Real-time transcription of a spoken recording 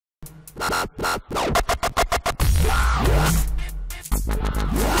And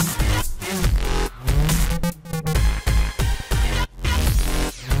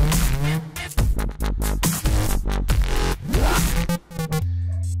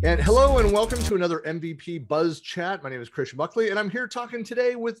hello and welcome to another MVP Buzz Chat. My name is Chris Buckley and I'm here talking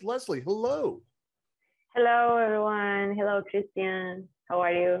today with Leslie. Hello. Hello, everyone. Hello, Christian. How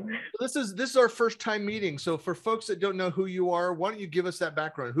are you? This is our first time meeting. So for folks that don't know who you are, why don't you give us that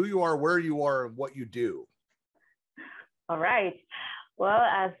background, who you are, where you are, and what you do? All right. Well,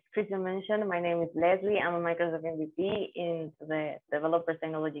 as Christian mentioned, my name is Leslie. I'm a Microsoft MVP in the Developer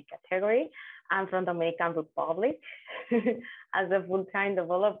Technology category. I'm from Dominican Republic as a full-time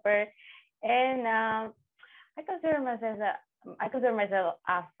developer. And I consider myself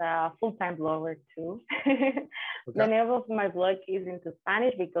as a full-time blogger too. Okay. The name of my blog is into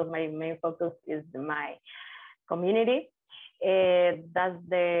Spanish because my main focus is my community. That's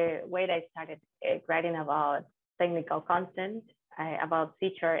the way that I started writing about technical content, about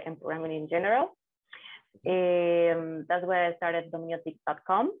feature and programming in general. That's where I started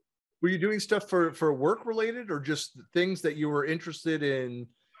Dominican.com. Were you doing stuff for work related or just things that you were interested in,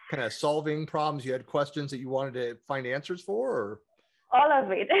 kind of solving problems? You had questions that you wanted to find answers for, or? All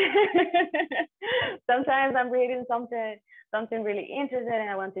of it. Sometimes I'm reading something really interesting and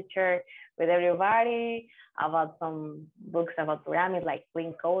I want to share with everybody about some books about programming, like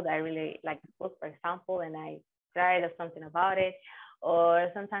Clean Code. I really like the book, for example, and I tried something about it. Or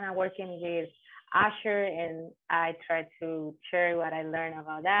sometimes I'm working with Azure and I try to share what I learned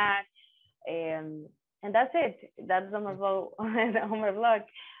about that. And that's it. That's on my blog.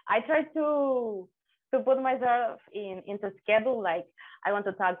 I try to put myself into schedule, like I want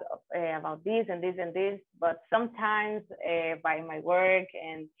to talk about this and this and this, but sometimes by my work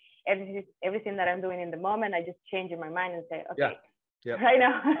and everything that I'm doing in the moment, I just change in my mind and say, okay, right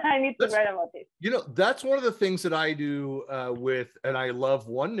now I need to write about this. You know, that's one of the things that I do and I love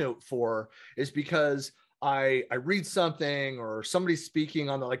OneNote for, is because I read something or somebody's speaking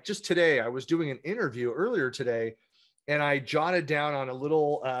on like just today, I was doing an interview earlier today and I jotted down on a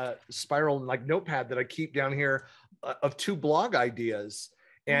little spiral like notepad that I keep down here of 2 blog ideas,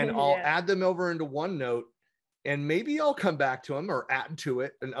 and I'll add them over into OneNote and maybe I'll come back to them or add to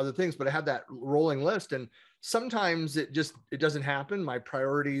it and other things, but I have that rolling list. And sometimes it doesn't happen. My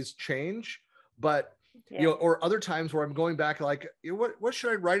priorities change, but you know, or other times where I'm going back, like, what should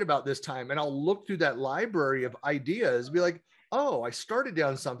I write about this time? And I'll look through that library of ideas, be like, oh, I started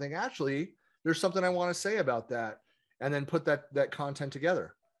down something. Actually, there's something I want to say about that, and then put that content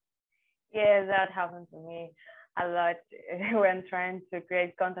together. Yeah, that happens to me a lot when trying to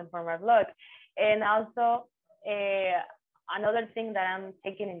create content for my blog. And also, another thing that I'm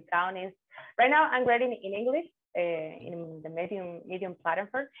taking into account is right now I'm writing in English in the Medium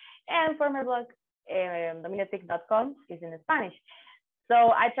platform, and for my blog, Dominican.com is in Spanish.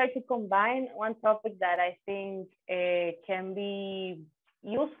 So I try to combine one topic that I think can be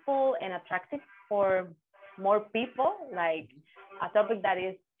useful and attractive for more people, like a topic that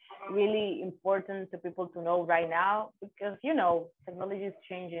is really important to people to know right now, because you know technology is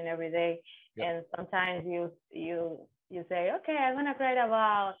changing every day, and sometimes you say, okay, I'm gonna write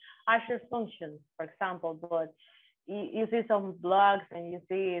about Azure functions, for example, but you see some blogs and you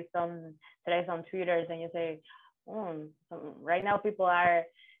see some threads on Twitter and you say, right now people are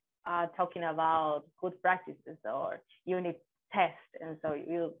talking about good practices or unit tests, and so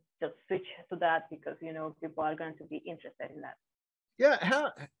you just switch to that because you know people are going to be interested in that. Yeah,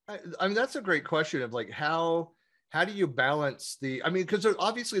 I mean, that's a great question of like, how do you balance I mean, because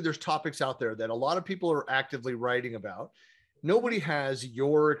obviously there's topics out there that a lot of people are actively writing about. Nobody has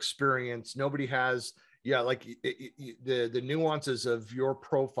your experience. Nobody has, like the nuances of your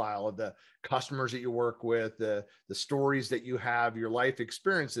profile, of the customers that you work with, the stories that you have, your life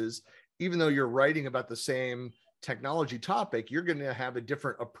experiences. Even though you're writing about the same technology topic, you're going to have a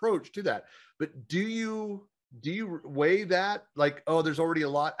different approach to that. But do you weigh that, like, oh, there's already a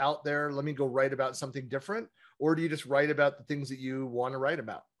lot out there, let me go write about something different? Or do you just write about the things that you want to write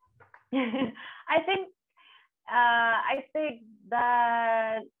about? I think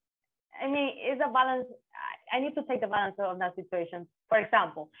that, I mean, it's a balance. I need to take the balance of that situation. For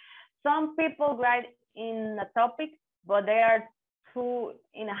example, some people write in a topic, but they are too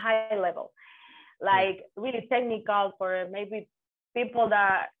in a high level, like really technical for maybe people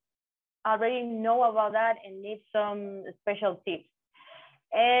that already know about that and need some special tips.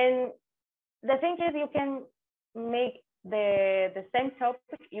 And the thing is, you can make the same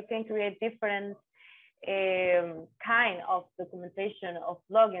topic, you can create different kind of documentation of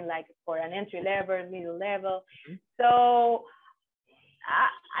blogging, like for an entry level, middle level. So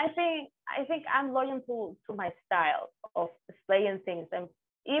I think I'm loyal to my style of displaying things, and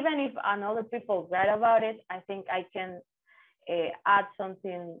even if another people write about it, I think I can add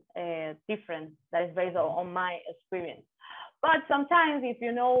something different that is based on my experience. But sometimes, if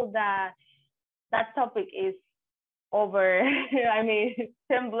you know that that topic is over, I mean,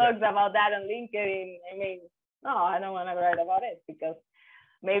 10 blogs about that on LinkedIn, I mean, no, I don't want to write about it because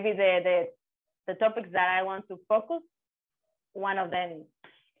maybe the topics that I want to focus, one of them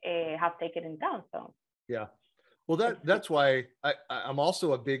have taken in down. So yeah, well, that's why I'm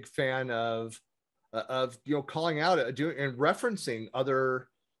also a big fan of calling out doing and referencing other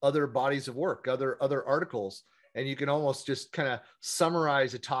bodies of work, other articles, and you can almost just kind of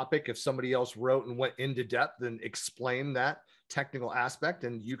summarize a topic if somebody else wrote and went into depth and explain that technical aspect,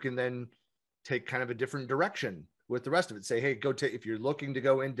 and you can then take kind of a different direction with the rest of it. Say, hey, if you're looking to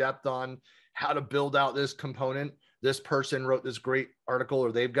go in depth on how to build out this component, this person wrote this great article,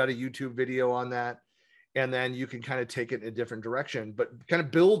 or they've got a YouTube video on that, and then you can kind of take it in a different direction, but kind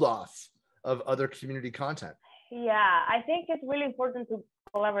of build off of other community content. Yeah, I think it's really important to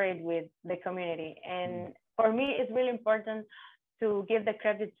collaborate with the community. And for me, it's really important to give the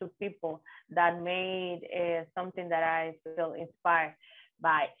credit to people that made something that I feel inspired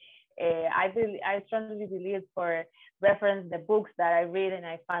by. I strongly believe for reference the books that I read and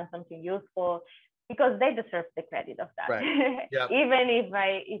I find something useful, because they deserve the credit of that. Right. Yep. Even if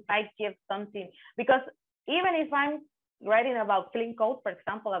I give something, because even if I'm writing about clean code, for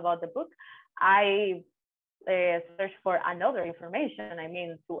example, about the book, I search for another information. I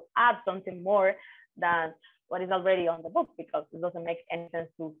mean, to add something more than what is already on the book, because it doesn't make any sense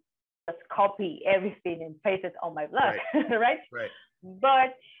to just copy everything and paste it on my blog, right? Right. Right.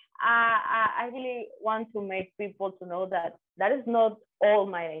 But I really want to make people to know that that is not all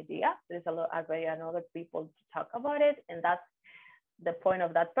my idea. There's already another people to talk about it, and that's the point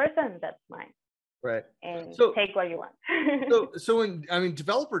of that person. That's mine. Right. And so, take what you want. so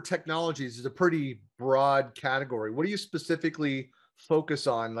developer technologies is a pretty broad category. What do you specifically focus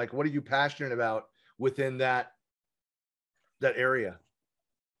on? Like, what are you passionate about within that area?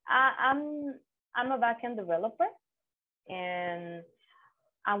 I'm a backend developer, and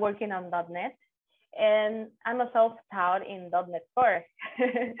I'm working on .NET, and I'm a self-taught in .NET Core.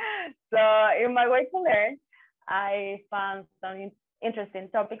 So in my way to learn, I found some interesting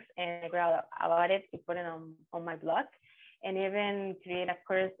topics and I wrote about it, I put it on my blog, and even create a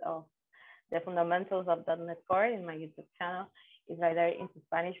course of the fundamentals of .NET Core in my YouTube channel. It's right there into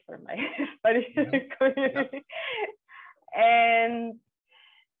Spanish for my Spanish community. And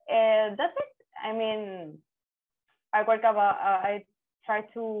that's it. I mean, I try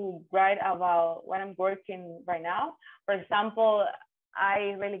to write about what I'm working right now. For example,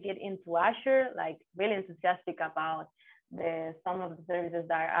 I really get into Azure, like really enthusiastic about some of the services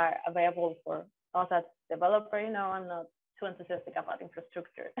that are available for us as developer. You know, I'm not too enthusiastic about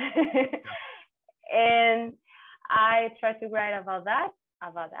infrastructure. And I try to write about that,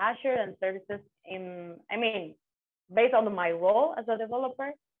 about Azure and services based on my role as a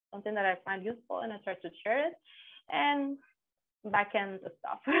developer, something that I find useful, and I try to share it, and backend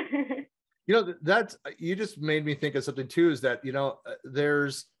stuff. You just made me think of something too, is that,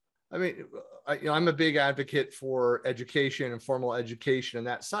 I'm a big advocate for education and formal education and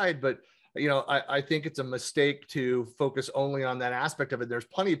that side, but I think it's a mistake to focus only on that aspect of it. There's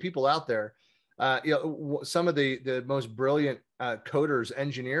plenty of people out there. Some of the most brilliant coders,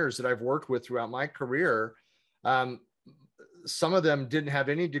 engineers that I've worked with throughout my career, some of them didn't have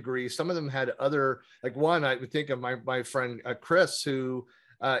any degree. Some of them had other, like one, I would think of my friend Chris, who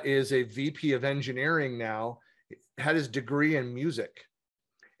is a VP of engineering now, had his degree in music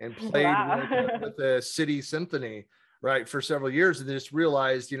and played with the city symphony, right, for several years, and just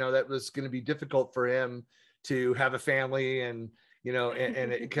realized, that was going to be difficult for him to have a family and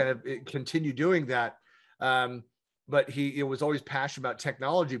it kind of continue doing that. But he was always passionate about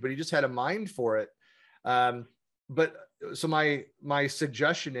technology, but he just had a mind for it. So my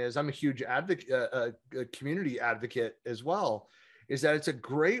suggestion is, I'm a huge advocate, a community advocate as well, is that it's a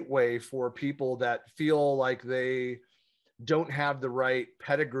great way for people that feel like they don't have the right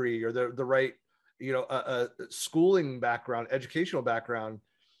pedigree or the right, schooling background, educational background.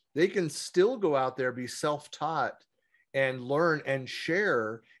 They can still go out there, be self-taught, and learn and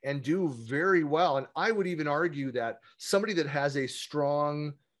share and do very well. And I would even argue that somebody that has a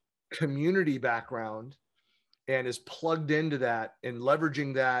strong community background and is plugged into that and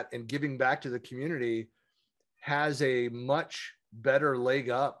leveraging that and giving back to the community has a much better leg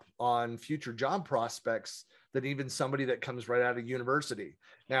up on future job prospects than even somebody that comes right out of university.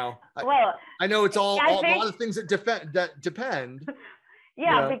 Now, I know it's a lot of things that depend. you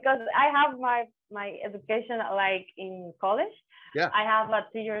Yeah, know? because I have my education like in college. Yeah. I have a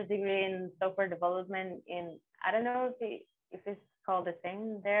 2 years degree in software development in, I don't know if it's called the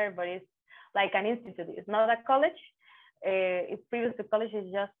same there, but it's like an institute. It's not a college. It's previous to college.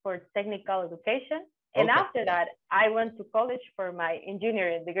 It's just for technical education. And Okay. after that, I went to college for my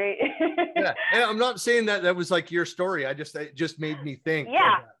engineering degree. Yeah. And I'm not saying that that was like your story. It just made me think of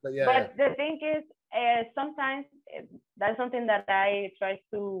Yeah, that. But yeah, yeah. but the thing is, sometimes that's something that I try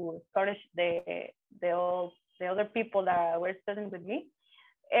to encourage the other people that were studying with me.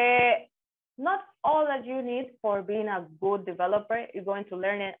 Uh, Not all that you need for being a good developer you're going to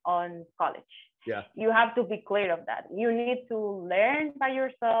learn it on college. Yeah. You have to be clear of that. You need to learn by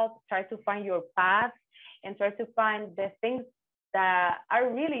yourself, try to find your path, and try to find the things that are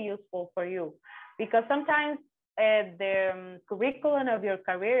really useful for you. Because sometimes the curriculum of your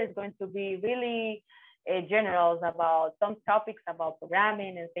career is going to be really general about some topics about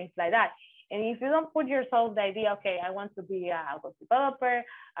programming and things like that. And if you don't put yourself the idea, okay, I want to be a web developer,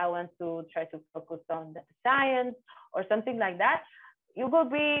 I want to try to focus on data science or something like that, you will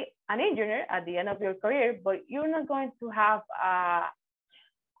be an engineer at the end of your career, but you're not going to have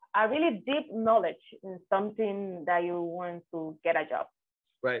a really deep knowledge in something that you want to get a job.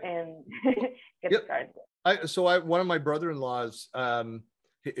 Right. And get Yep. started. One of my brother-in-laws,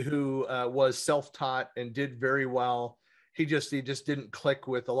 who was self-taught and did very well. He just didn't click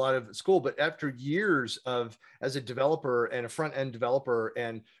with a lot of school, but after years of as a developer and a front-end developer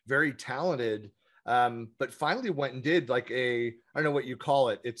and very talented, but finally went and did like I don't know what you call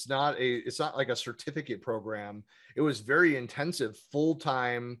it. It's not like a certificate program. It was very intensive,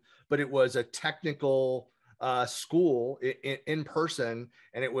 full-time, but it was a technical school in person.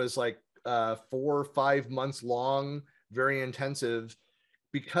 And it was like 4 or 5 months long, very intensive,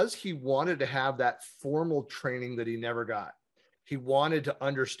 because he wanted to have that formal training that he never got. He wanted to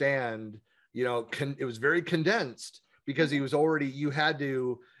understand, it was very condensed because you had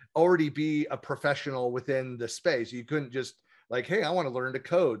to already be a professional within the space. You couldn't just like, hey, I want to learn to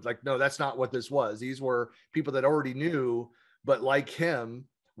code. Like, no, that's not what this was. These were people that already knew, but like him,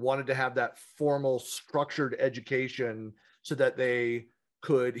 wanted to have that formal structured education so that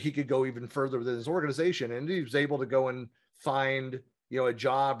he could go even further within his organization. And he was able to go and find a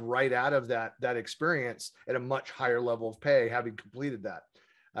job right out of that experience at a much higher level of pay, having completed that.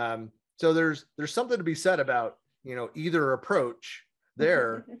 So there's something to be said about, either approach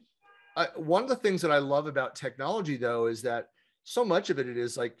there. One of the things that I love about technology though, is that so much of it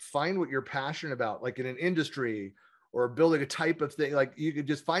is like, find what you're passionate about, like in an industry or building a type of thing. Like you could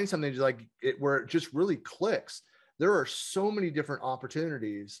just find something like where it just really clicks. There are so many different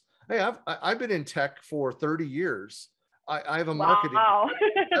opportunities. Hey, I've been in tech for 30 years. I have a marketing. Wow.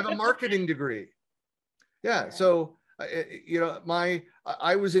 I have a marketing degree. Yeah. So,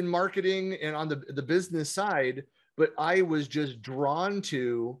 I was in marketing and on the business side, but I was just drawn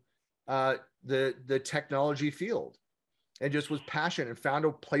to the technology field and just was passionate and found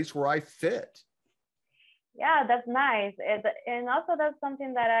a place where I fit. Yeah, that's nice. And also that's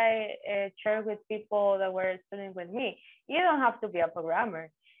something that I share with people that were studying with me. You don't have to be a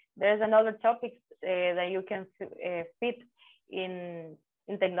programmer. There's another topic that you can fit in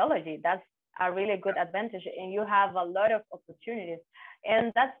technology. That's a really good advantage, and you have a lot of opportunities.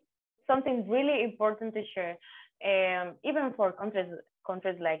 And that's something really important to share, even for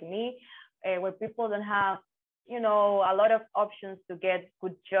countries like me, where people don't have, a lot of options to get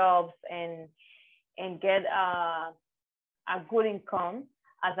good jobs and get a good income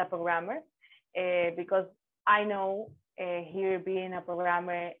as a programmer, because I know here being a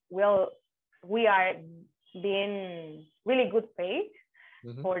programmer, we are being really good paid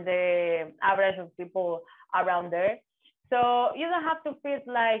for the average of people around there. So you don't have to feel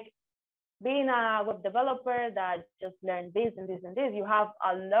like being a web developer that just learn this and this and this. You have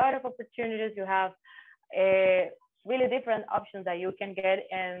a lot of opportunities. You have really different options that you can get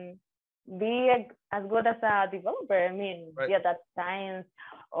and be as good as a developer. I mean, right. Yeah, that's science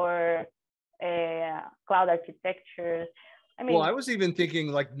or cloud architecture. I mean, well, I was even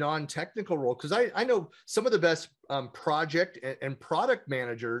thinking like non-technical role, because I know some of the best project and product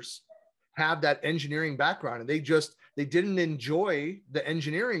managers have that engineering background, and they didn't enjoy the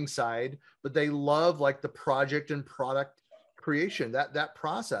engineering side, but they love like the project and product creation, that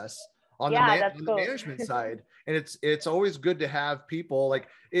process on the management side. And it's always good to have people like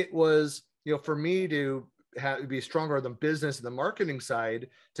it was, for me to be stronger on the business and the marketing side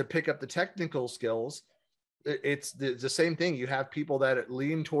to pick up the technical skills. It's the same thing. You have people that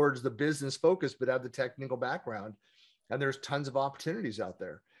lean towards the business focus, but have the technical background, and there's tons of opportunities out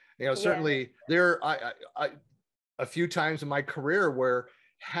there. Certainly there, a few times in my career where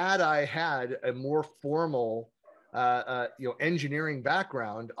had I had a more formal, engineering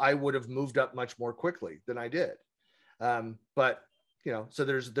background, I would have moved up much more quickly than I did. But, so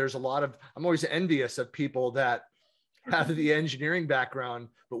there's a lot of, I'm always envious of people that have the engineering background,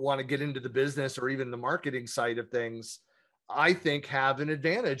 but want to get into the business or even the marketing side of things. I think have an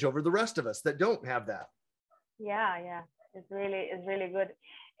advantage over the rest of us that don't have that. Yeah. It's really good.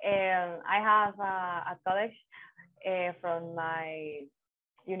 I have a college from my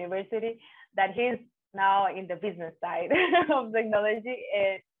university that he's now in the business side of technology,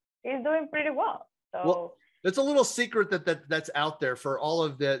 and he's doing pretty well. So it's a little secret that's out there for all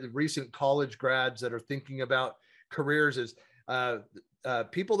of the recent college grads that are thinking about careers is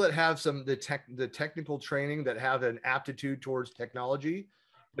people that have the technical training, that have an aptitude towards technology.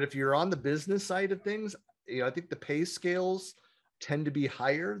 But if you're on the business side of things, I think the pay scales tend to be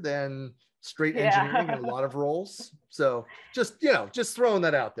higher than straight engineering in a lot of roles. So just throwing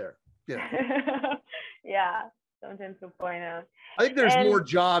that out there. Yeah, something to point out. I think there's more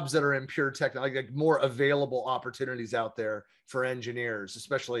jobs that are in pure technology, like more available opportunities out there for engineers,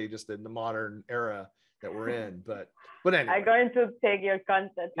 especially just in the modern era that we're in. But anyway. I'm going to take your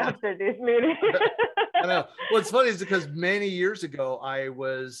contact after this meeting. I know. What's funny is because many years ago,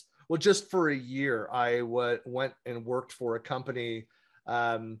 just for a year, I went and worked for a company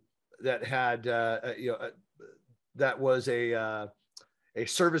that had, that was a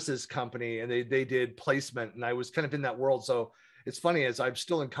services company, and they did placement, and I was kind of in that world. So it's funny, as I'm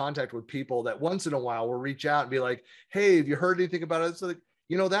still in contact with people that once in a while will reach out and be like, hey, have you heard anything about it? So like,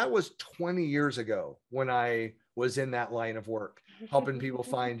 that was 20 years ago when I was in that line of work, helping people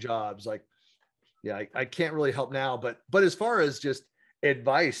find jobs. Like, yeah, I can't really help now, but as far as just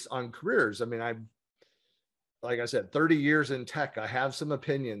advice on careers, I mean, like I said, 30 years in tech, I have some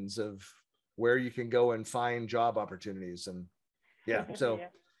opinions of where you can go and find job opportunities. And so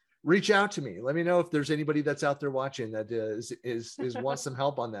reach out to me. Let me know if there's anybody that's out there watching that is wants some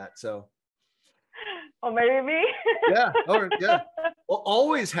help on that. So, or maybe me. Yeah. Well,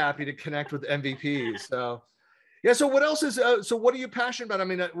 always happy to connect with MVPs. So, yeah. So what else is, so what are you passionate about? I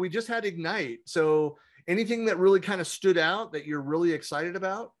mean, we just had Ignite. So anything that really kind of stood out that you're really excited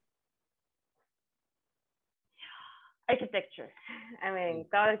about? Architecture. I mean,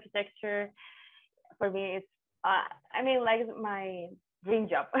 cloud architecture for me is, like my dream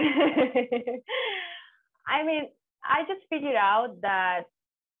job. I mean, I just figured out that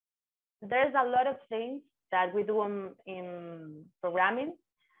there's a lot of things that we do in programming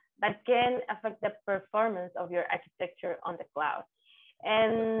that can affect the performance of your architecture on the cloud.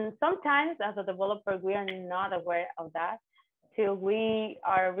 And sometimes as a developer, we are not aware of that till we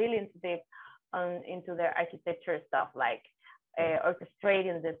are really into the architecture stuff, like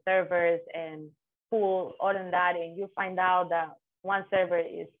orchestrating the servers and pull all of that. And you find out that one server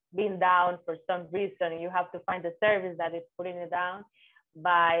is being down for some reason, and you have to find the service that is putting it down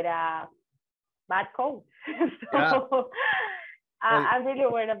by the bad code. I'm really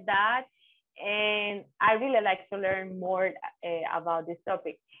aware of that. And I really like to learn more about this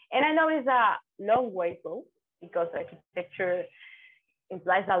topic. And I know it's a long way to go because architecture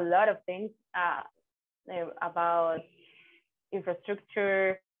implies a lot of things about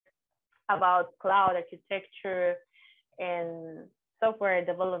infrastructure, about cloud architecture, and software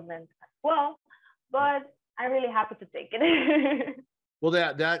development as well. But I'm really happy to take it. Well,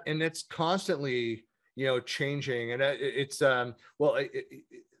 that and it's constantly, changing, and it's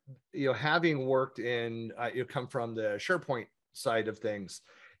having worked in, you come from the SharePoint side of things,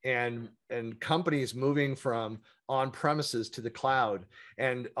 and companies moving from on premises to the cloud,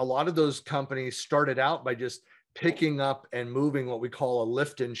 and a lot of those companies started out by just picking up and moving what we call a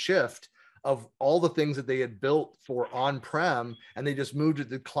lift and shift of all the things that they had built for on-prem, and they just moved to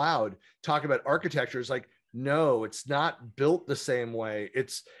the cloud. Talk about architecture, it's like, no, it's not built the same way.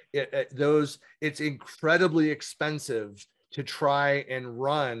 It's incredibly expensive to try and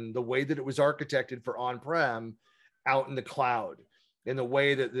run the way that it was architected for on-prem out in the cloud, in the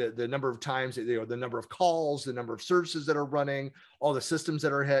way that the number of times, the number of calls, the number of services that are running, all the systems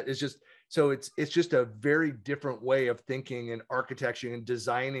that are hit is just, so it's just a very different way of thinking and architecting and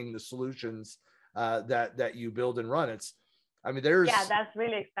designing the solutions that you build and run. That's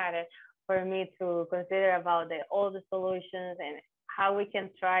really exciting for me to consider about all the solutions and how we can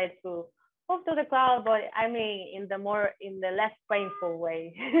try to move to the cloud, but I mean in the less painful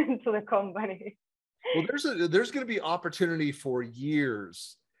way to the company. Well, there's going to be opportunity for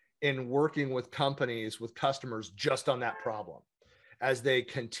years in working with companies, with customers, just on that problem, as they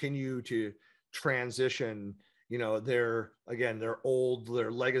continue to transition, their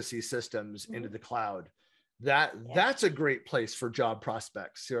legacy systems into the cloud. that's a great place for job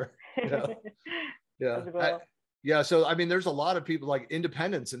prospects. Sure. Yeah. Yeah. So, I mean, there's a lot of people like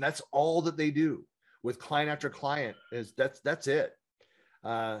independents, and that's all that they do with client after client is that's it.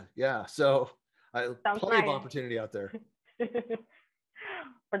 Yeah. So plenty of opportunity out there.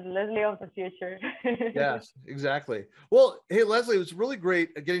 For the Leslie of the future. Yes, exactly. Well, hey, Leslie, it was really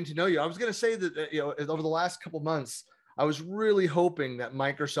great getting to know you. I was going to say that, over the last couple months, I was really hoping that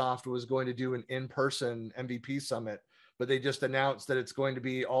Microsoft was going to do an in-person MVP summit, but they just announced that it's going to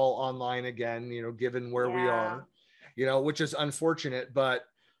be all online again, given where we are, which is unfortunate, but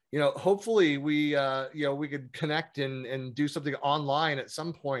hopefully we could connect and do something online at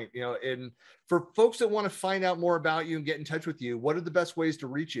some point, and for folks that want to find out more about you and get in touch with you, what are the best ways to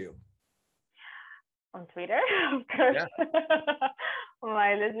reach you? On Twitter, of course. Yeah.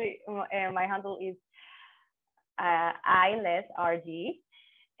 My handle is iLesRD,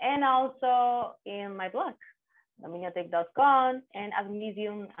 and also in my blog, dominiatech.com, and at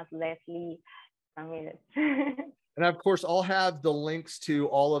Medium as Leslie Ramirez. And of course, I'll have the links to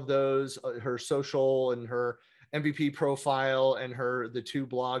all of those, her social and her MVP profile and the two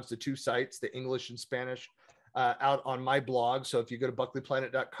blogs, the two sites, the English and Spanish, out on my blog. So if you go to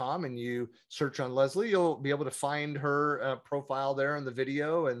buckleyplanet.com and you search on Leslie, you'll be able to find her profile there in the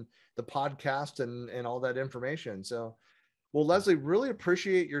video and the podcast and all that information. So, well, Leslie, really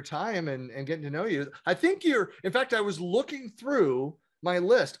appreciate your time and getting to know you. I think in fact, I was looking through my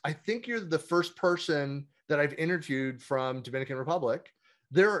list. I think you're the first person that I've interviewed from Dominican Republic.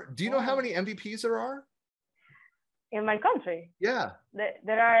 Do you know how many MVPs there are? In my country? Yeah.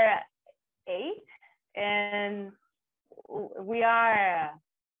 There are 8, and we are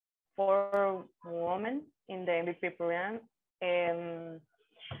 4 women in the MVP program. I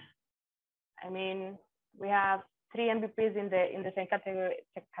mean, we have 3 MVPs in the same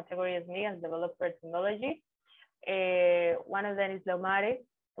category as me, as developer technology. One of them is Leslie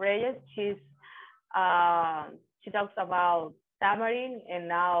Ramirez. She talks about Tamarind and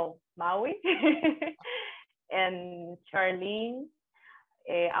now Maui. And Charlene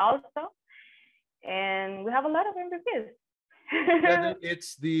also. And we have a lot of MVPs. Yeah,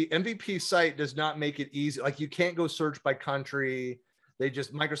 it's the MVP site does not make it easy. Like, you can't go search by country.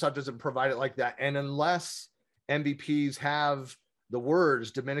 Microsoft doesn't provide it like that. And unless MVPs have the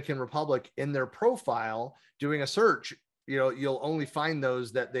words Dominican Republic in their profile, doing a search, you'll only find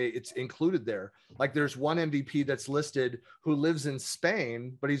those that it's included there. Like, there's one MVP that's listed who lives in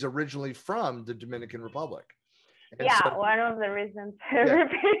Spain, but he's originally from the Dominican Republic. And yeah, one of the reasons. Yeah.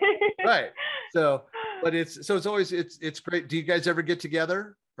 Right. So, but it's always great. Do you guys ever get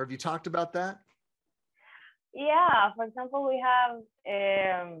together, or have you talked about that? Yeah. For example, we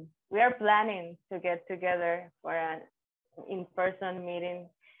are planning to get together for an in-person meeting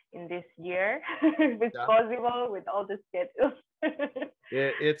in this year, if it's possible with all the schedules.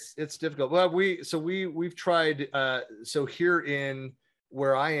 It's difficult. Well, we've tried. So here in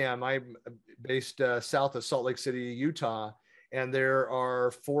where I'm based south of Salt Lake City, Utah, and there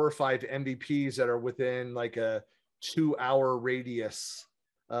are 4 or 5 MVPs that are within like a 2-hour radius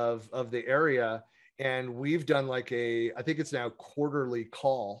of the area, and we've done like I think it's now quarterly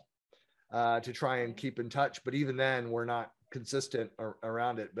call to try and keep in touch. But even then, we're not consistent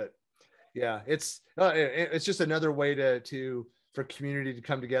around it. But yeah, it's just another way for community to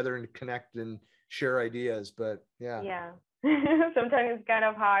come together and connect and share ideas. But yeah. Sometimes it's kind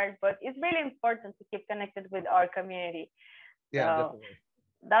of hard, but it's really important to keep connected with our community. Yeah, so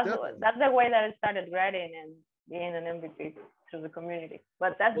that's the way that I started writing and being an MVP through the community.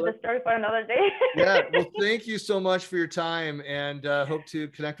 But that's the story for another day. Yeah. Well, thank you so much for your time, and hope to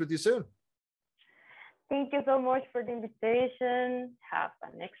connect with you soon. Thank you so much for the invitation. Have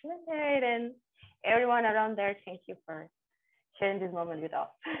an excellent day, and everyone around there, thank you for sharing this moment with us.